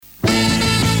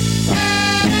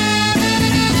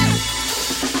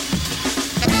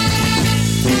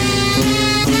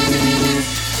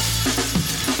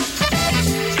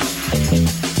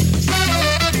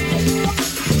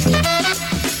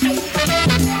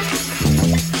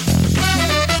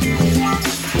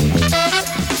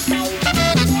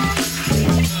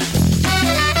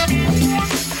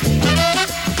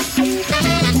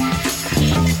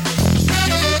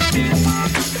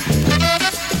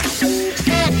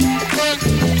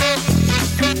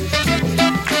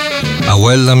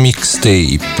Awella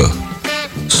Mixtape.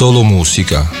 Solo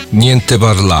musica, niente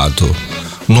parlato,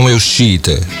 nuove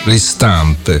uscite,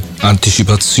 ristampe,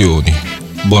 anticipazioni.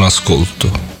 Buon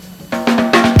ascolto.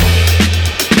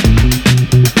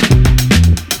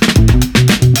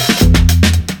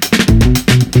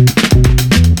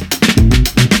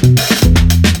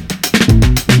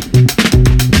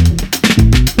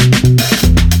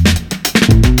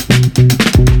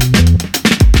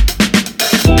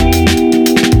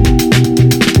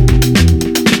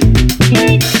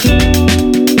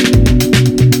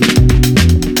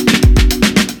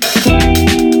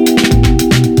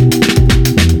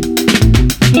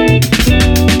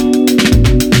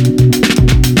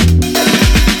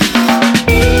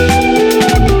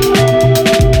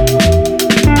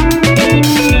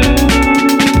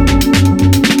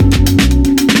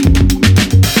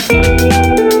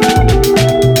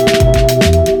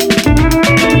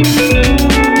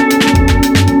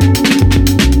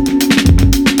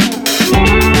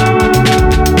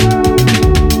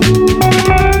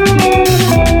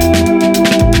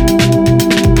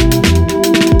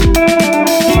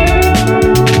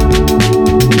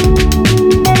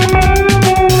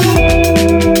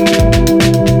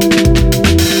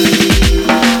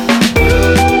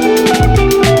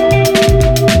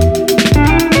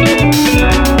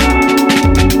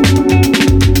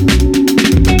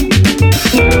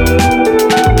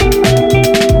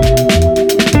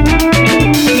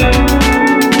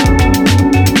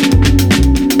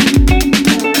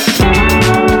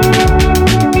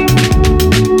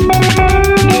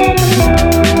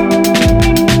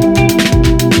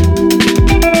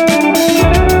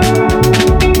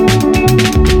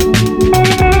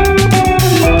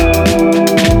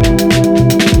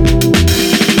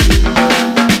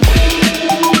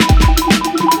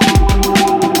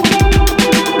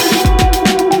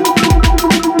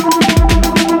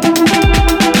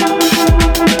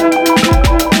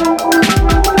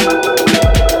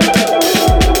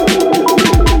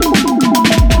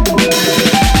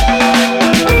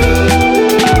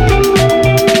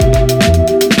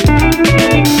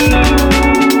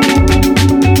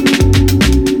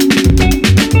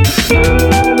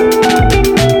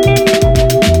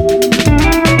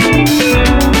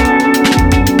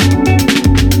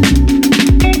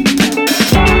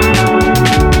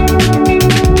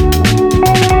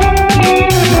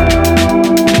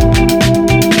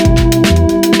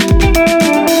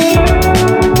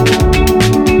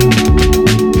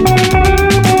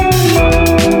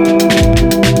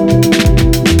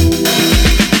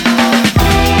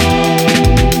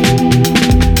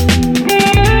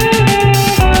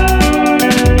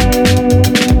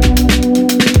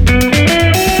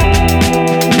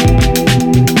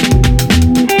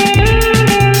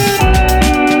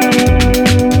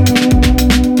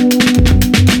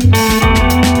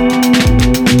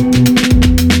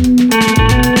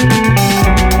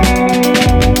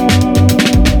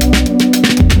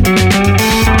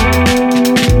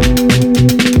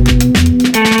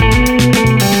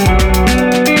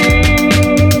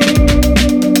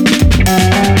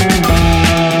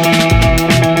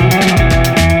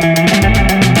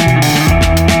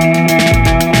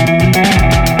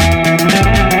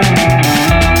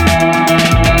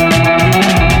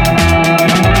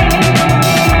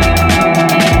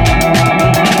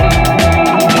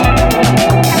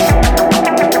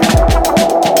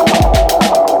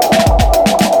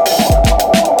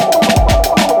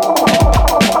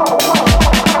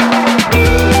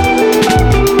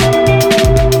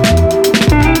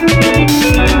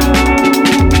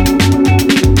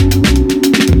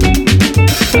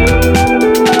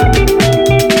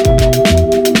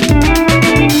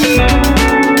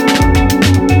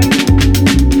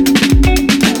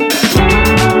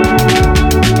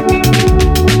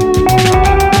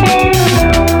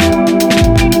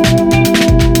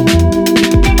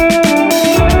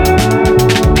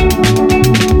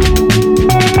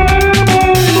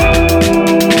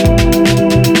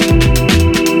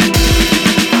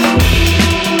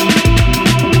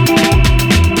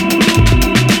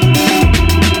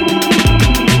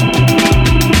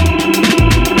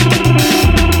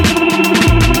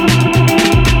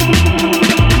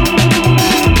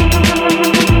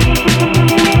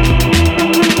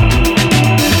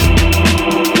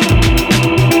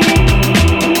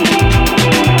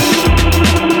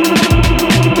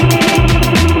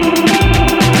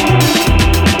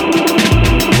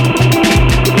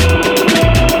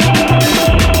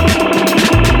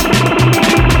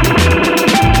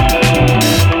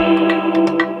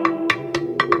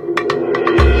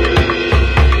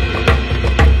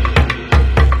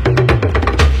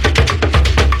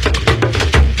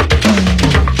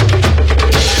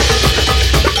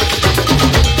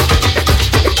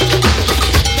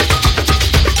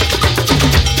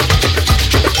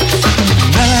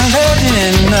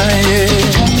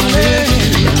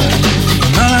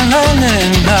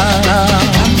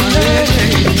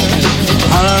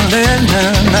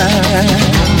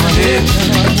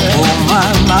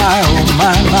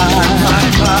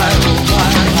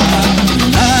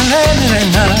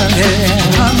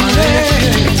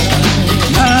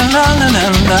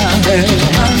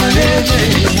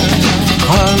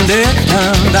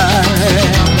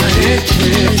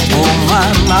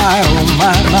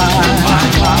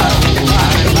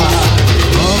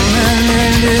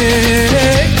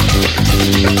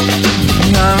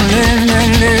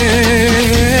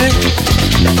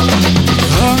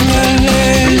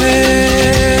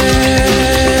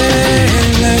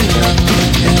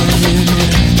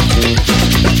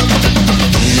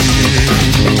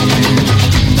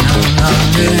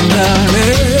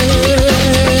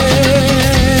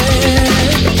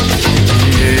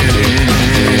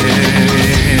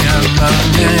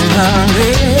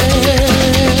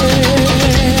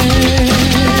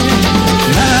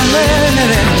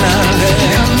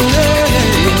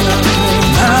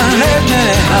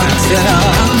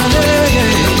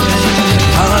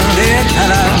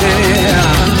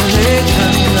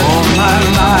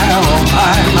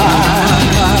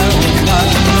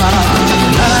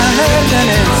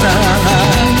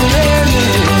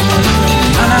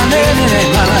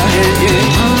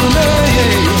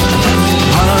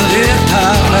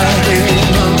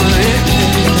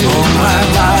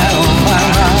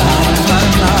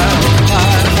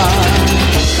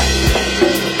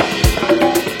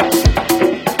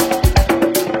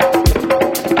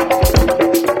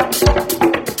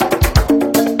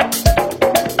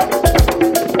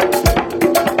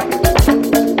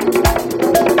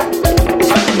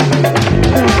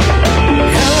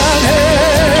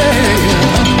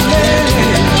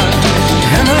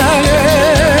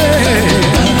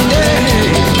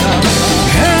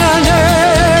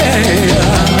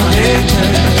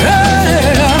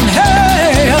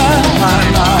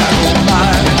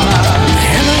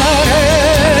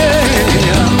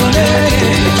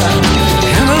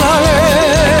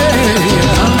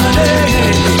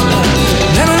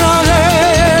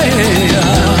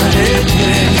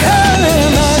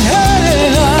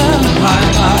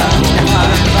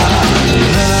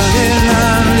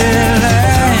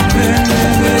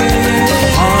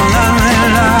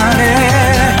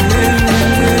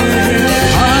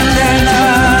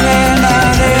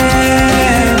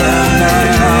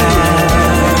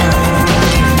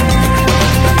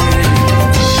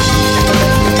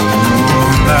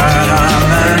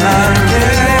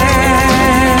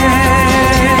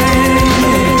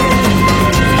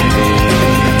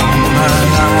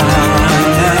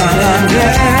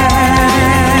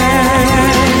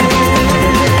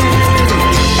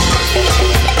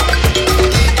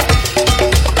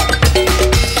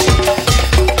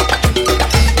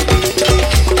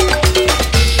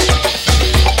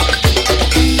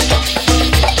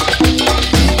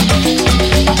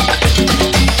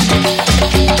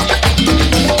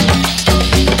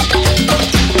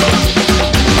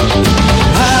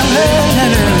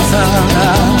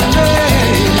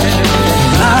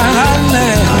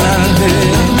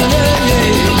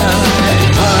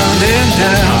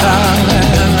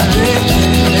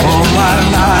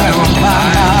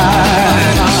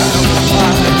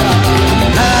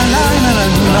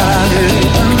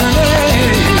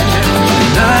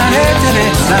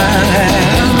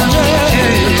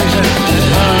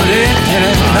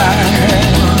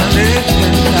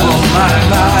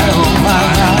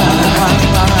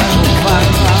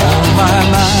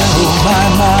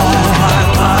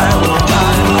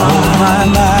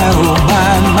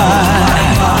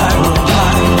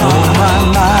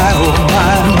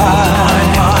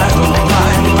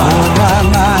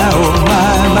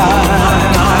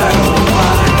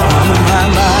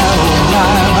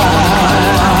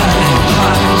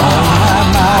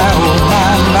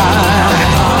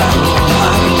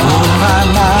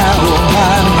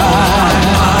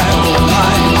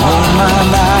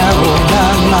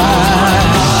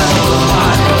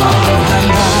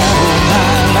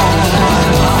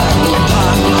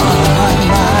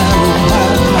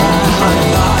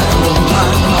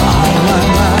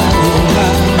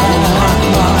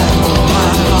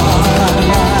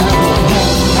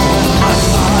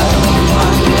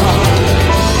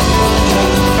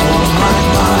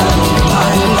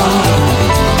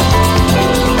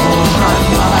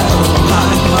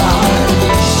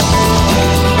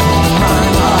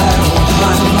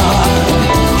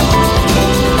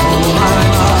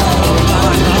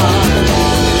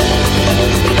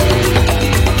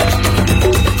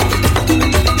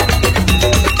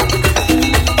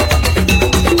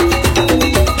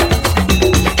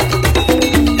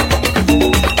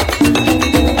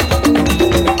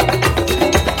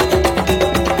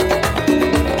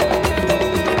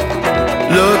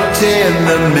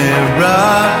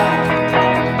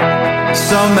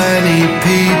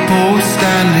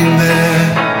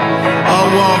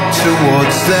 walked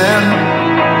towards them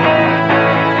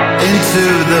into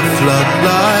the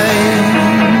floodlights.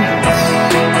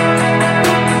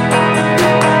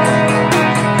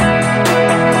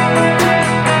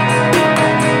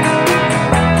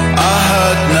 I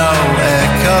heard no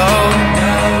echo.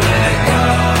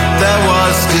 There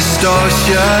was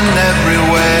distortion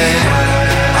everywhere.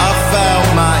 I felt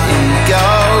my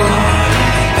ego.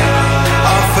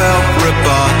 I felt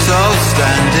Roberto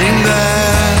standing there.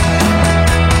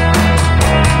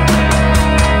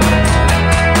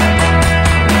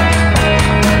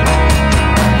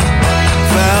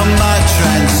 Found my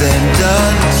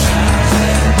transcendence.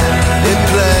 It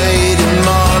played in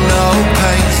mono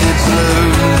painted blue.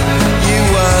 You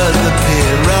were the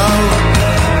hero.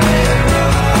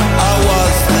 I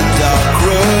was the dark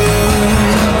room.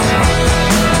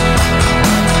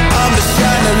 I'm a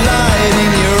shining light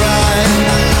in your eyes.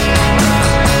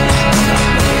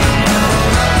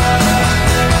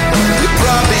 You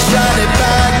probably shine it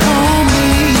back on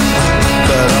me,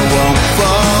 but I won't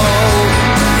fall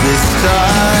this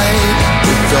time.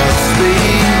 With God's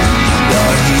speed,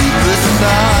 I'll heed the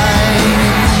sign.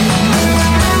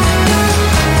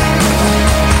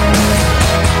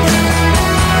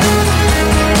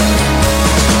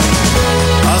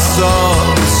 I saw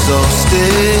the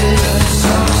solstice,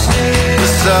 the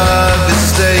service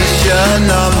station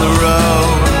on the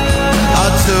road. I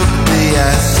took the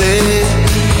acid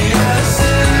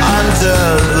under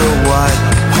the white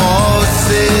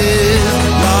horses.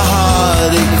 My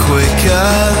heart it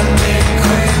quicker.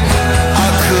 I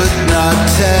could not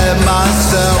tear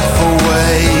myself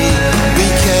away.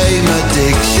 Became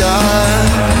addiction.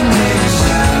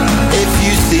 If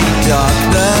you see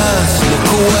darkness, look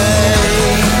away.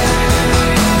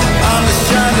 I'm a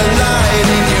shining light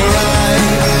in your eyes.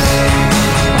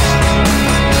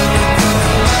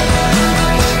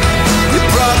 You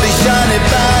probably shine it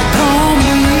back on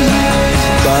me,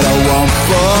 but I won't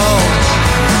fall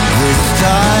this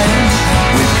time.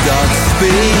 With God's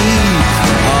speed,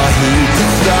 I'll heed the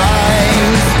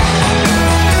signs.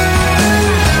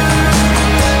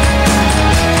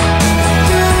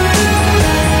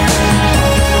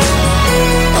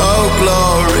 Oh,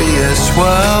 glorious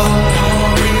world.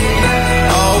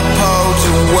 Oh,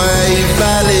 potent wave,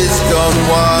 valleys gone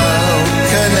wild.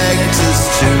 Connect us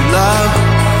to love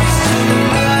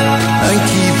and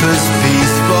keep us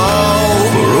peaceful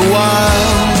for a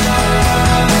while.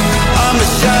 I'm a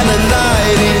shining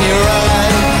light in your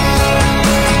eyes.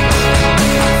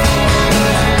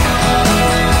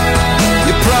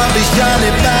 You probably shine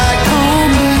it back on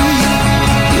me,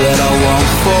 but I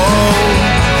won't fall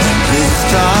this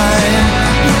time.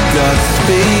 With God's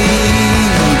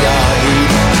speed, I'll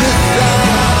heed the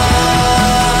sign.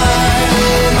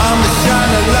 I'm a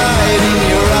shining light in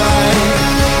your eyes.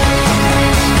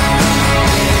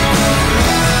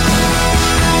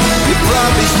 You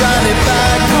probably shine it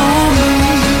back on me,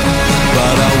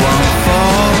 but I won't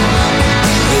fall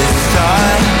this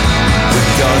time. With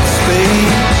God's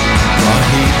speed, I'll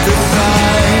heed the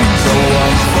signs. I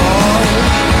won't fall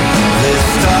this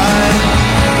time.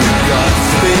 With God's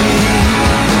speed,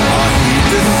 I'll heed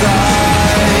the signs.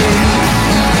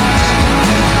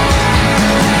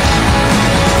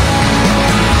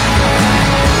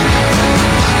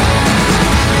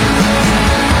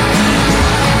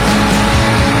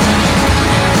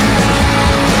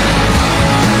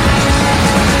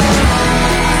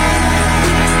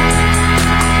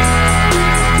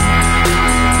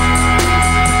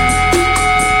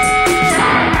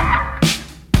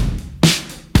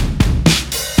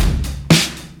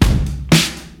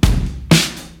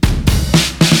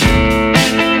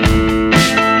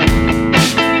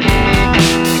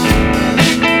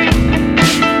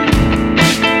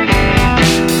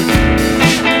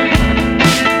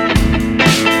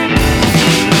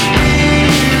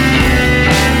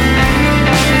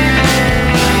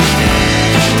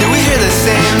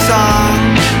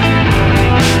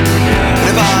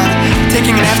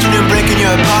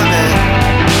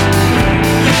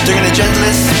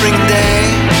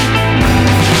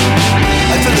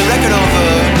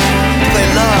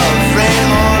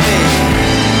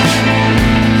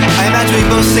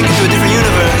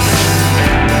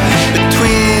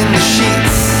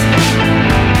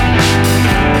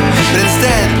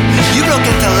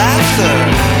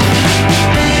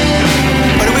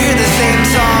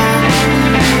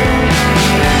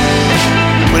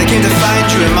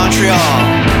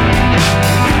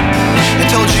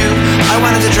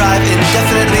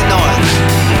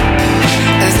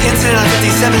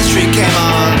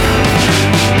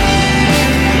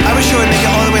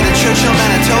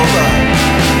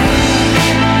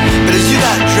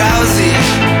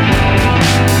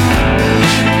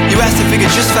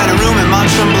 just find a room in Mont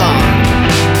Tremblant?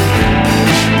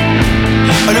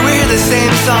 Or do we hear the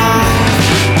same song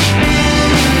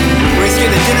when we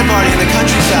skipped the dinner party in the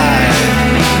countryside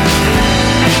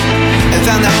and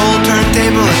found that old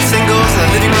turntable and singles in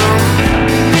the living room?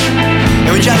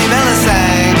 And when Johnny Mellor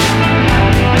sang,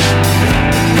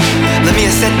 "La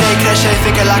mia sette cresce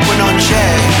finché l'acqua non c'è,"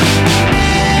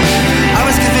 I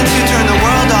was convinced you'd turn the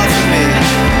world off of me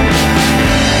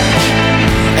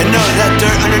and know that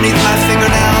dirt underneath my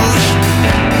fingernails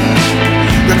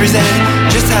represented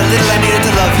just how little I needed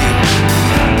to love you.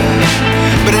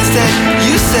 But instead,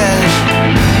 you said,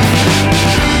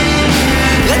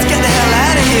 "Let's get the hell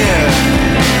out of here."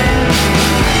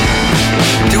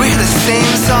 Do we hear the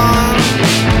same song?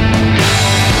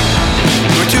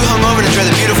 We're too hungover to enjoy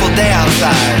the beautiful day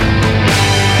outside,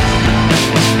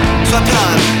 so I put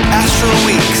on Astral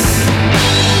Weeks.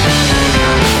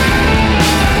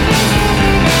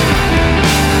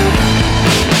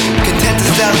 Content to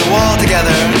stare at the wall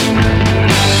together.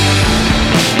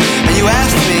 And you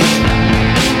asked me,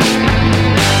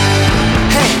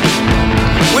 "Hey,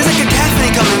 where's that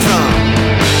cacophony coming from?"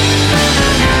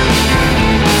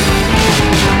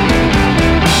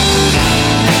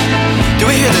 Do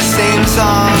we hear the same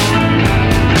song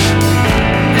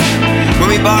when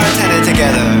we bartended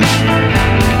together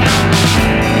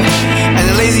and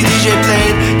the lazy DJ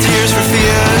played Tears for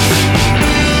Fears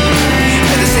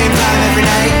at the same time every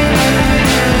night?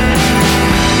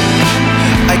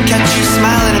 I catch you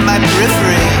smiling in my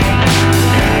periphery,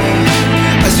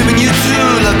 assuming you too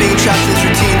love being trapped in this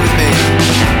routine with me.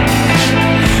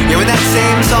 Yeah, when that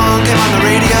same song came on the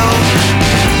radio,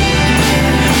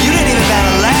 you didn't even bat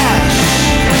a lash.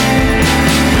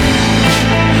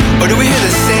 Or do we hear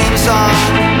the same song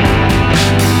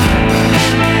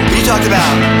when you talked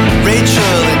about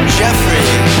Rachel and Jeffrey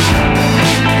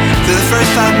through the first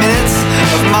 5 minutes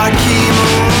of Marquee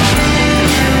Moon?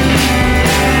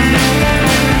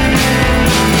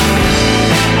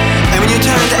 And when you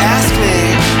turned to ask me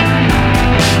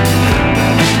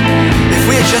if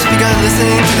we had just begun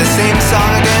listening to the same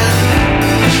song again,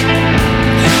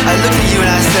 I looked at you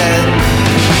and I said,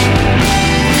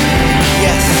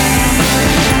 yes.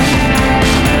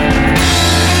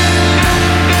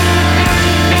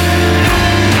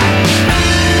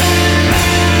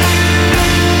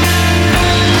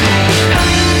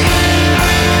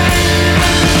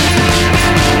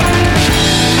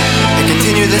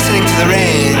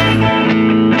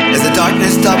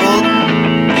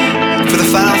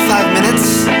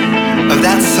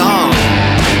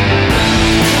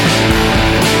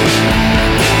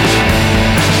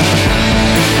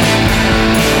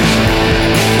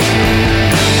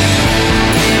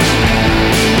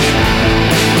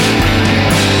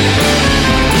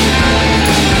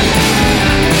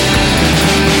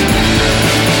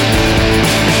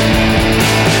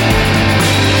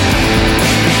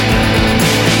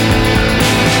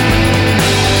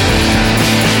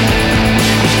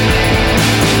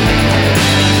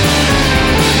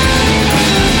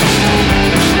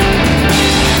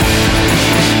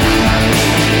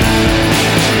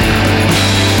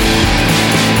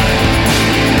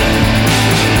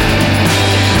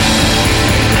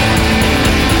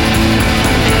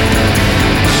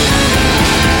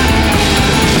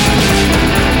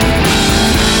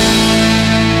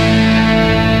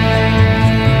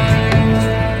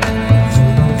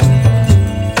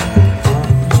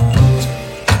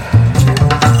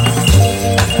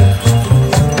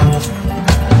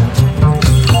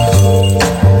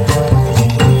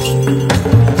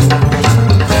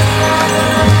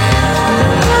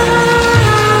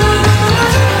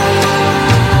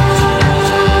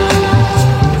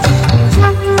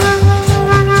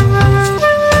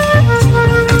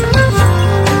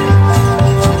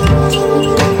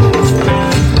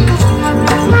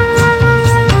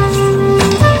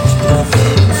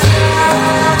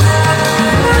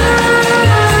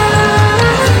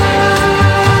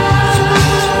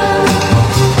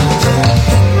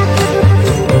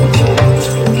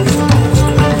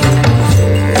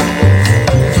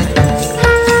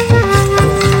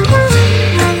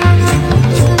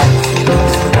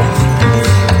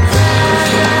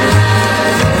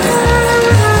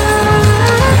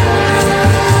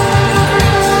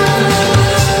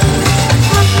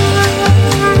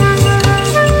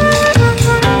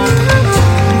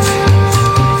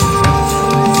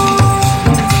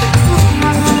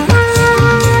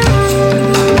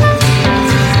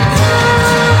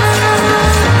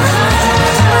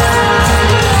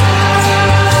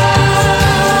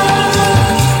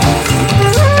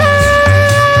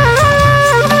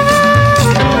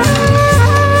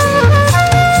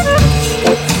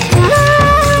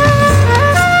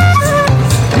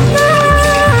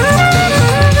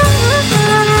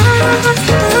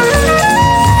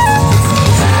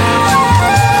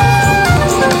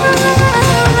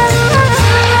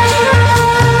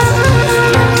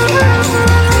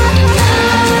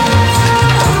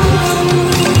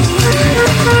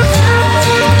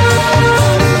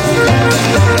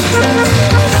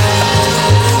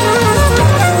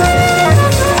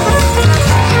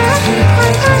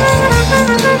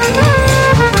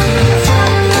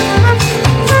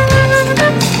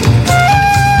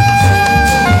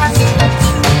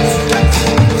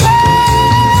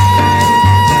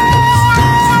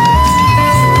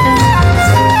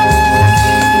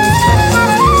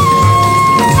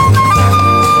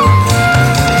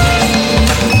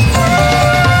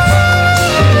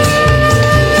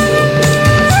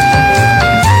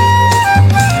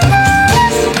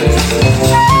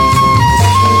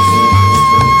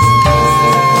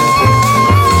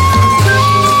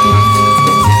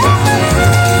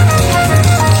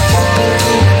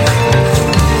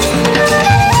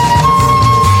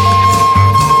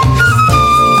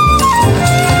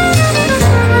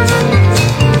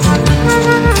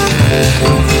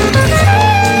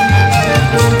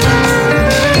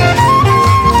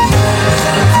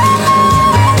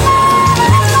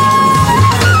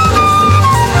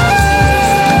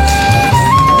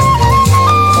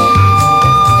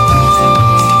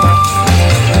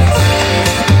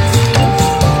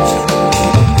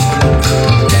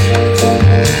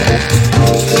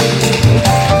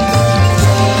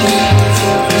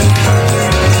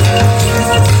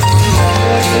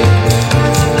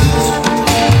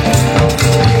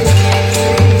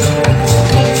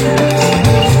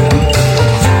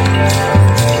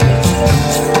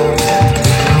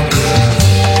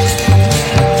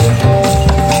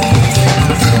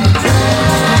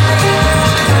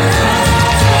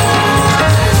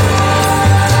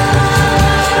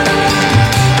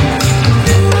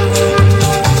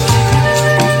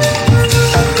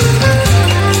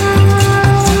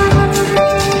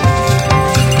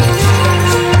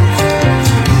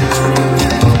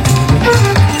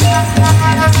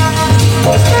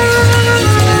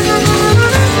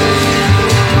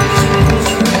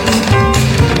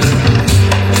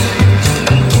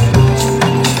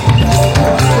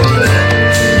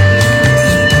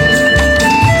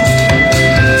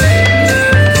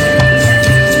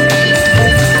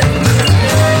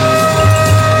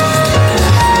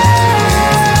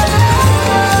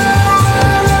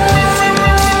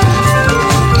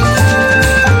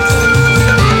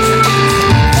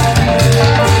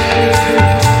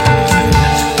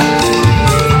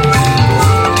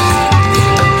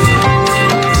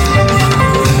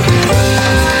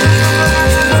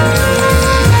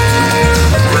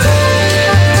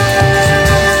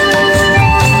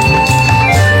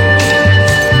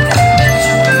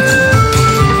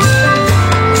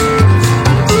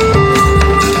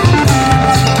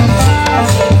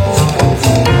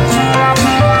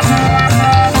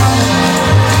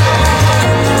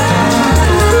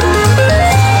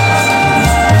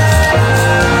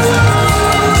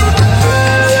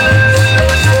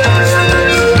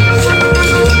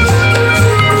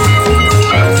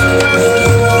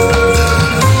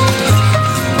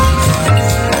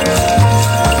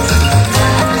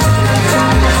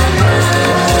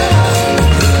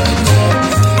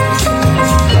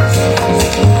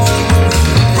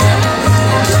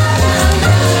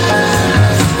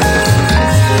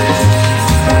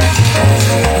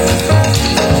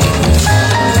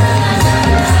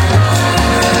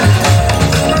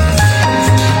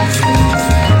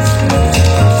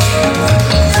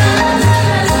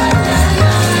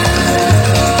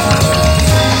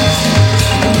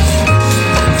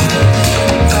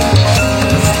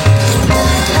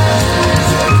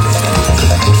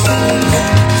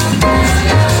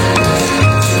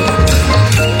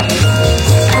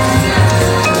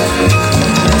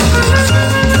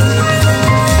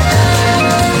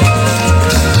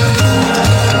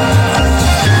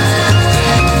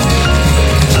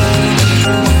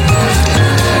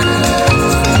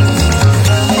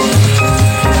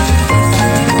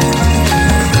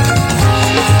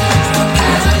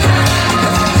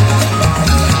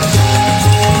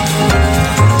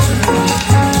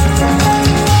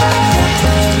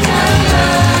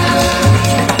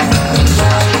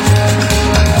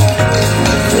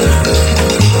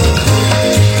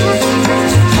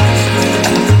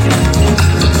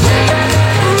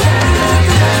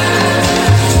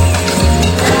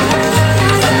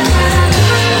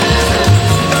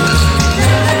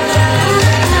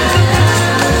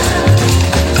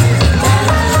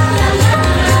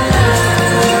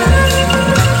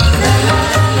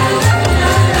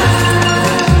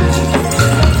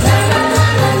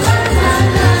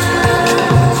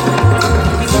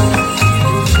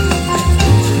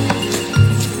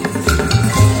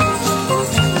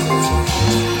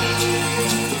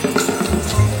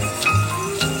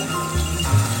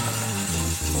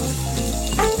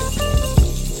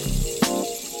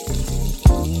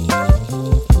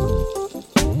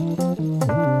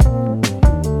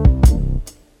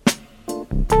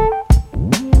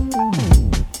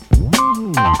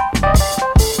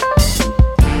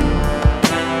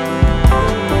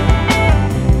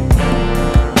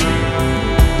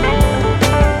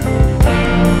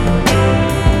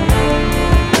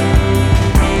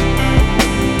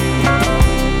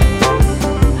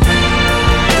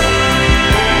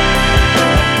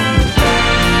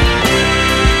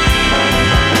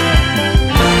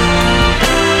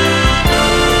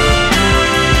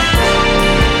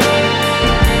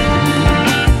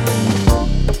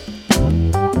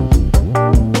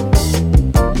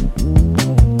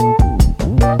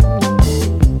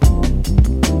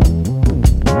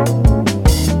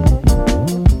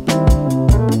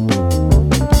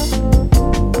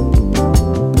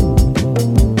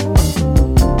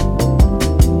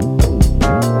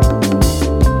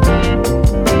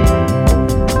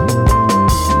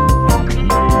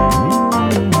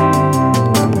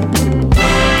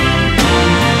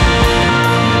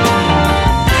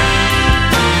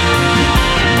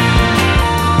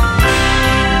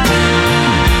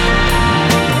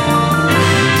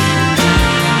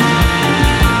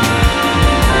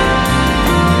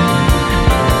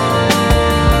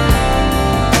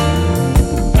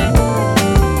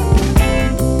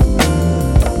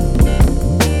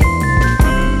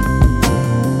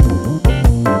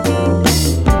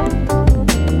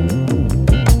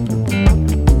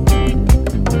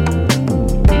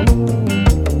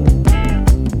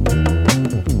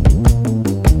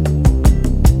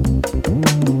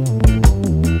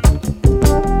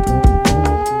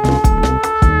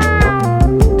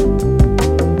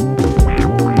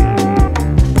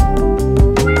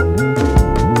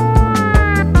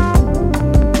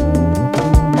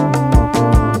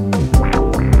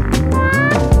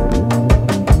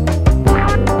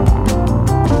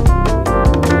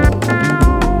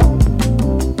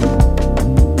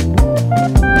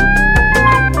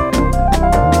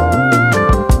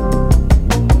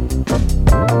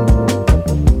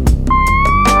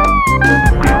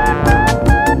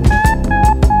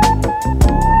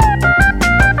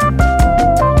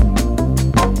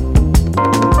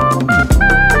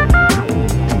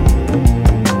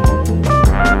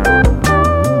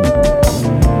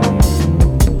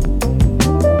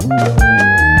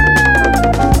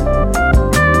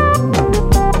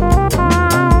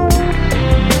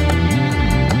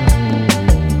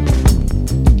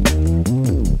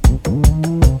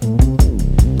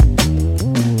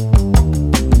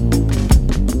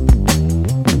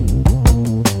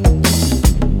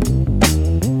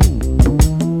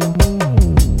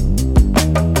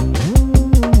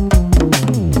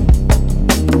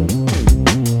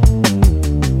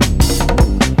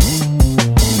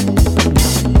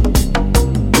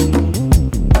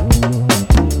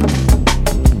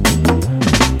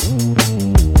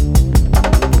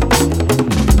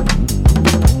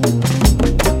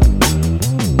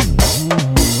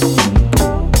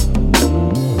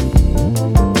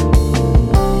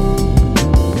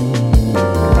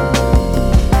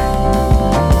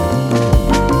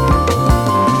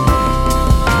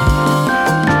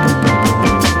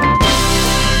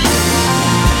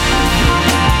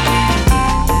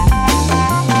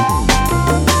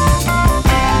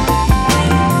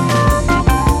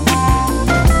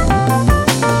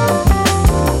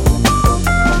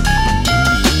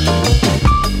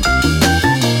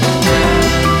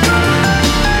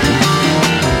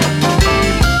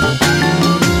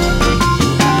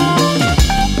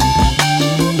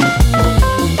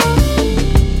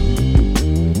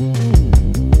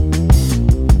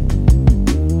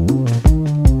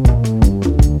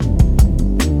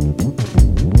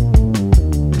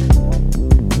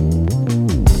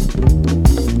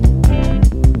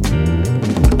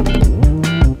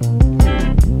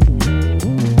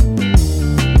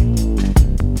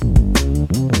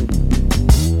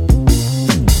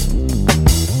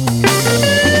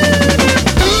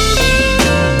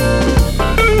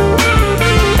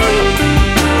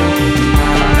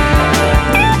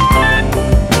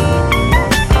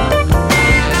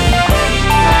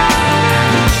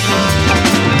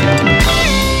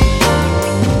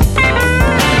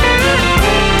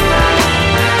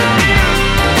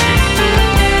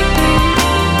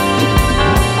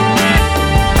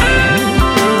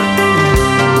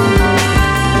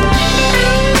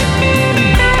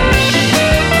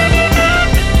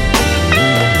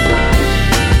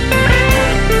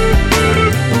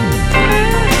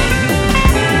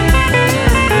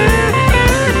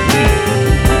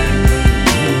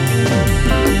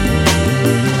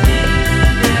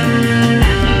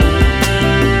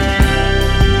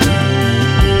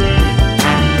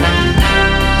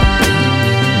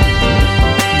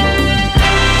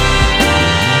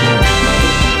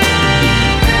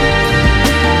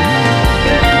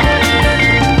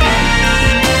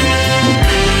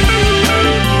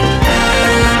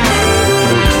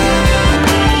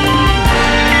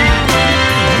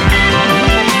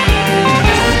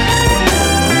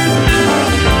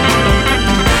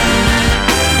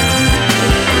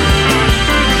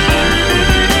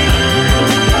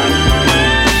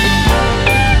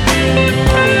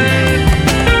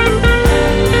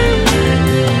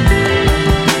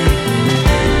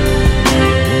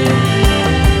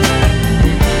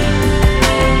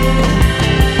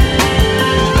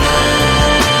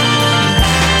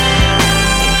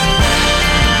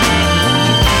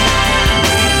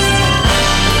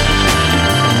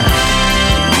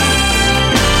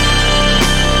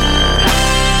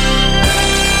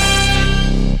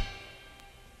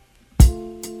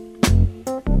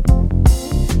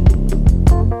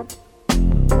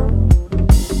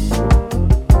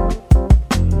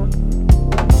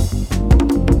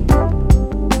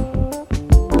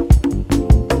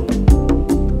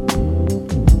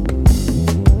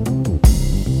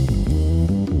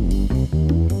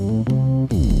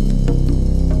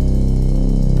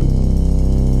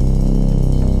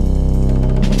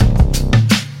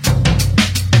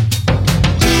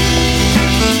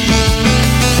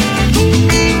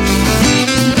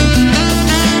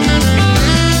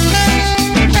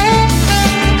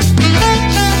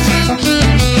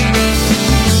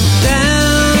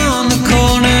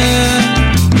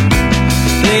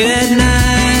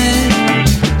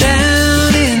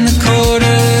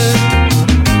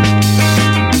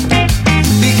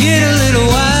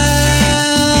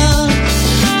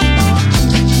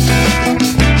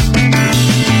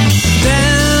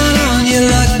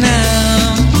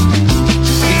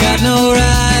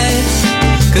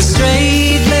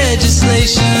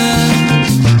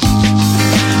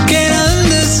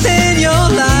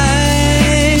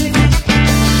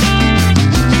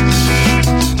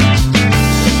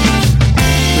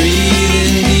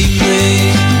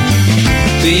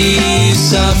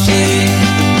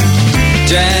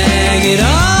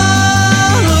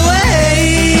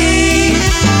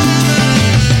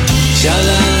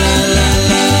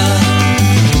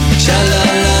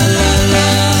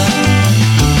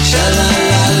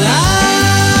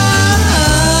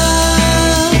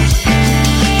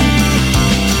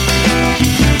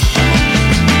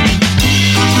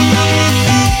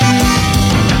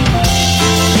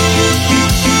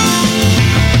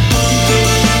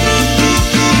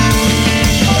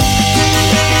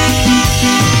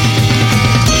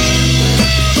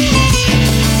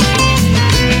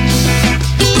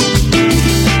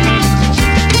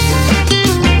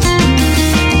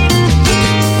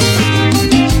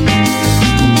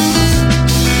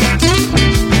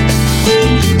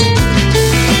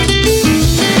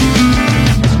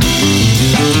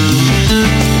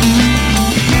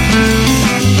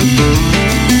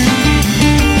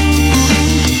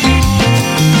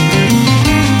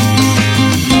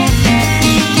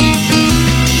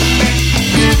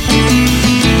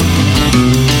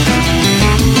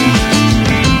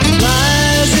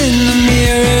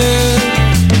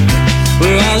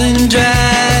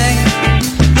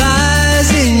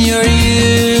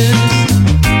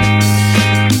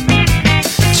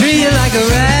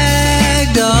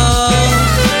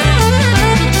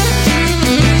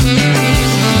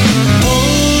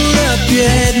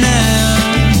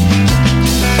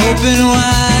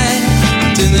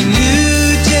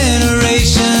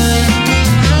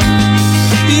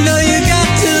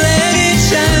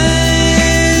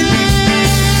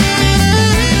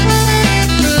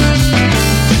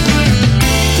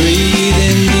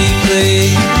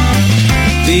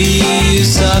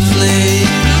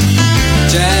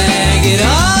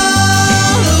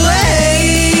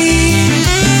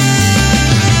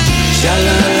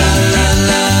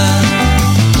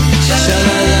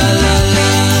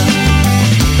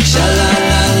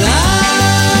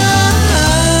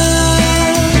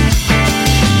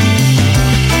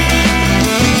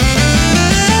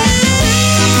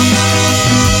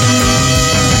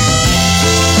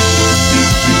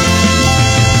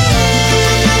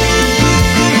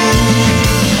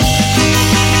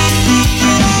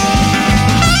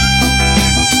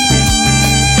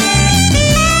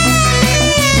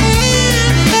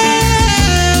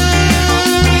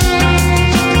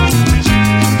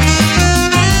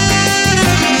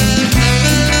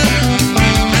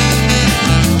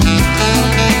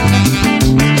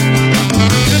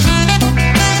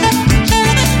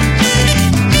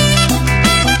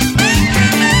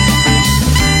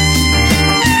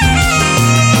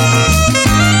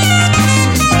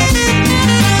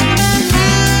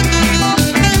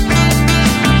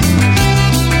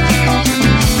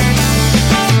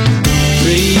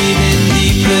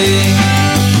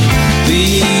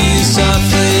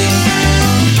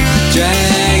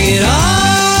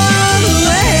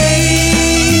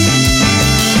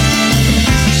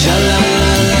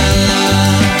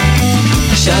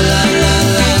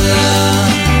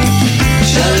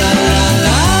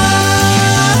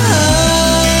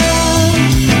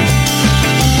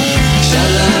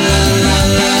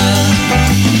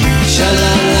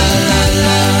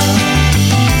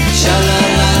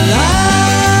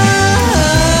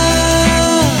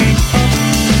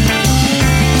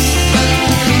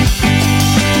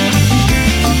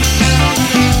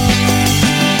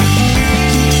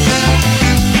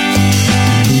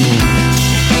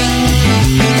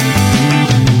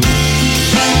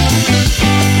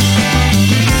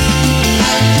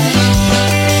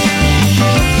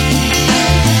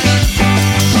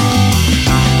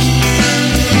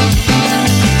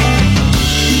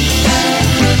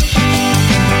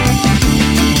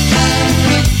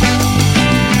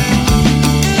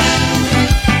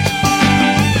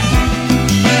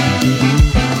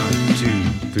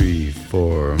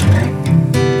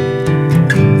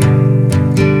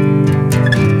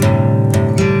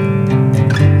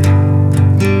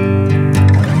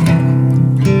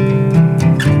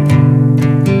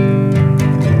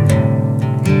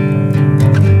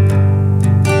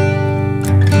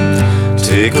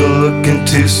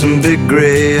 some big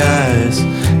gray eyes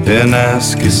and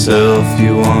ask yourself,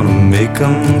 you wanna make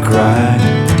them cry?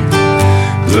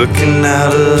 Looking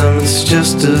at them, it's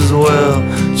just as well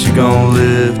that you're gonna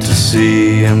live to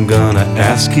see. I'm gonna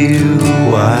ask you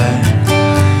why.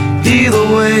 Either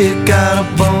way, you got a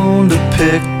bone to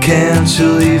pick. Can't you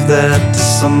leave that to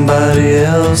somebody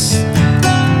else?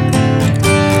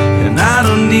 And I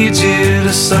don't need you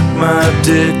to suck my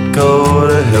dick or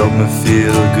to help me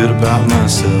feel good about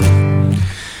myself.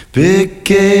 Big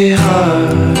gay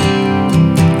heart,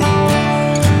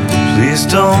 please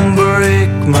don't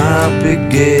break my big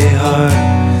gay heart.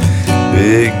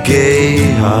 Big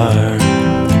gay heart,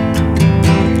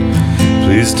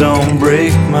 please don't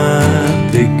break my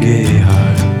big gay heart.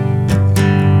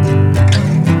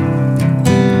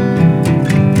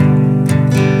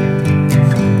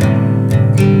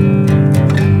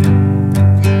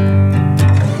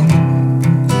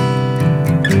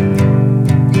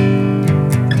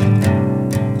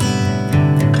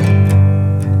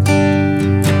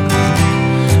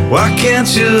 Why can't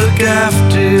you look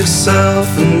after yourself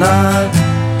and not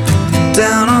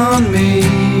down on me?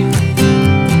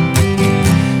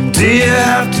 Do you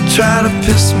have to try to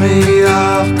piss me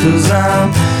off? 'Cause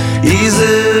I'm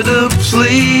easy to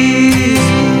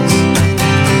please.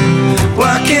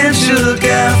 Why can't you look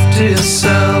after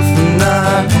yourself and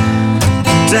not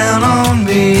down on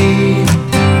me?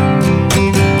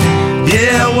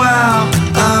 Yeah, wow,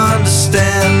 I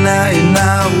understand now you're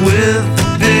not with the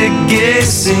big gay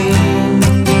scene.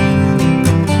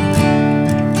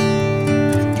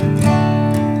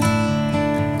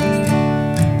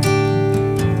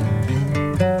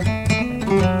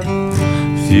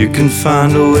 If you can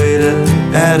find a way to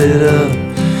add it up,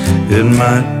 it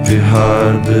might be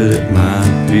hard, but it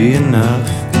might be enough.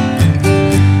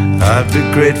 I'd be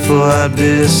grateful, I'd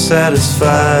be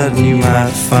satisfied, and you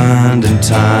might find in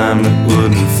time it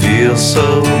wouldn't feel so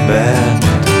bad.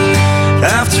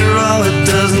 After all, it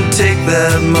doesn't take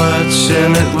that much,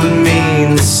 and it would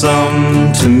mean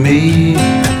something to me.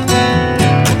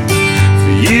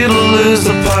 For you to lose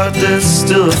the part that's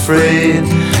still afraid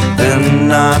and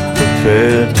not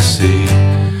prepared to see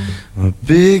my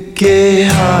big gay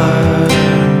heart.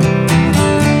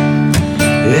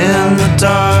 In the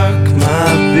dark, my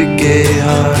big gay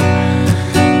heart,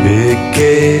 big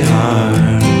gay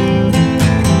heart.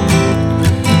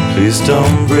 Please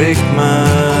don't break my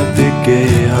big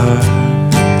gay heart.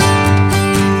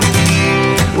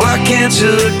 Why can't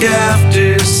you look after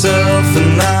yourself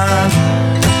and not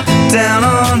down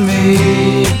on me?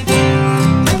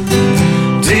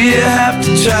 Do you have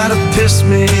to try to piss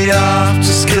me off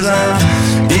just 'cause I'm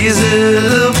easy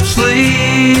to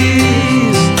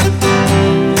please?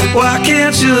 Why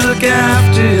can't you look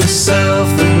after yourself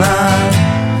and not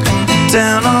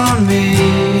down on me?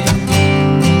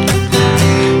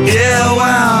 Yeah,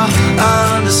 wow, I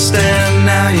understand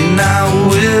now you're not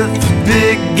with the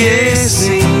big gay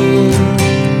scene.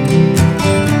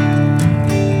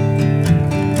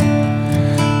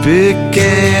 Big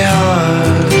gay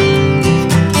heart,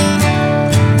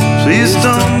 please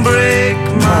don't break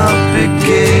my big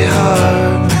gay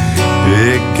heart.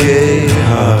 Big gay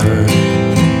heart,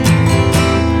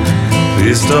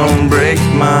 please don't break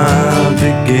my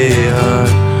big gay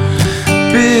heart.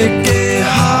 Big gay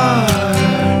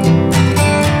heart,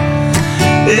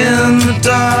 in the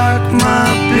dark, my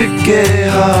big gay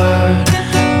heart.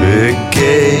 Big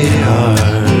gay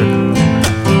heart,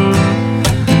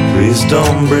 please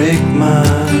don't break my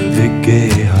big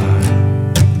gay heart.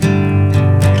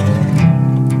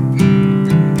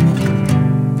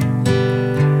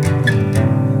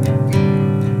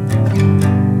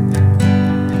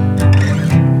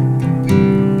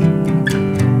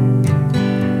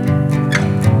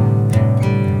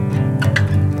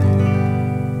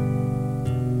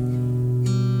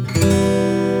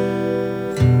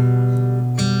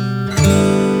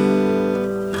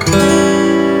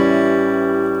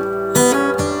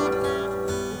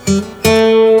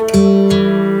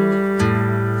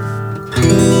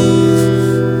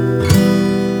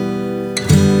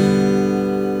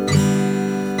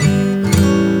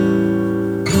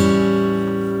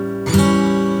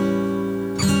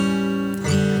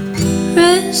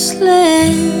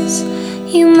 Restless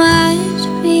you might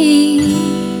be,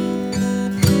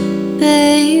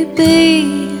 baby.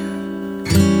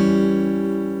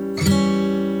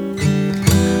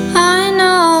 I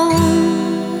know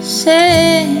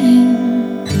saying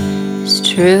is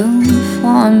true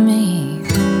for me.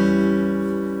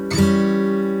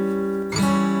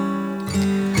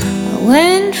 I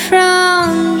went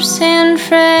from San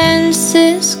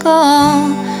Francisco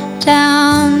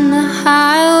down the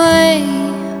highway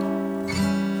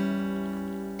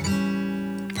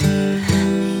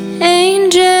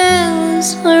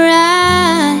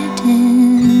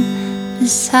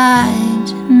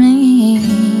inside me.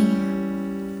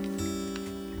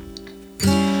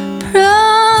 Protection,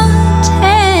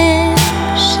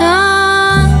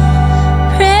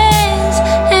 praise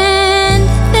and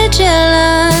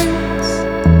vigilance.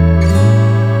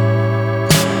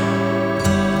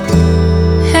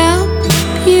 Help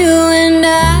you and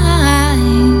I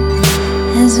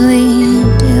as we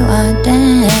do our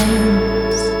dance.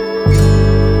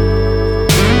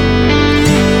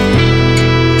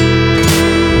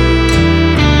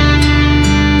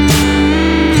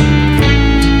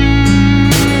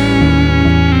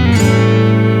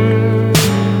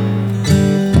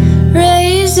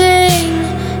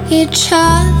 Each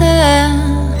other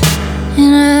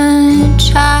in a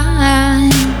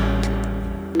child,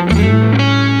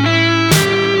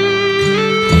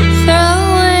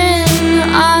 throwing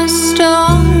our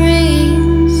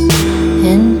stories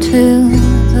into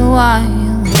the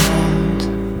wild.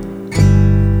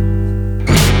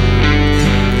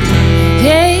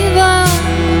 Gave up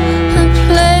a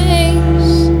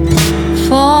place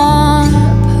for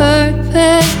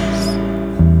purpose.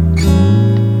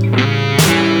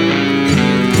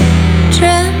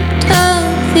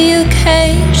 The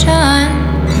occasion,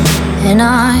 and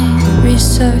I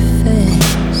resurfaced.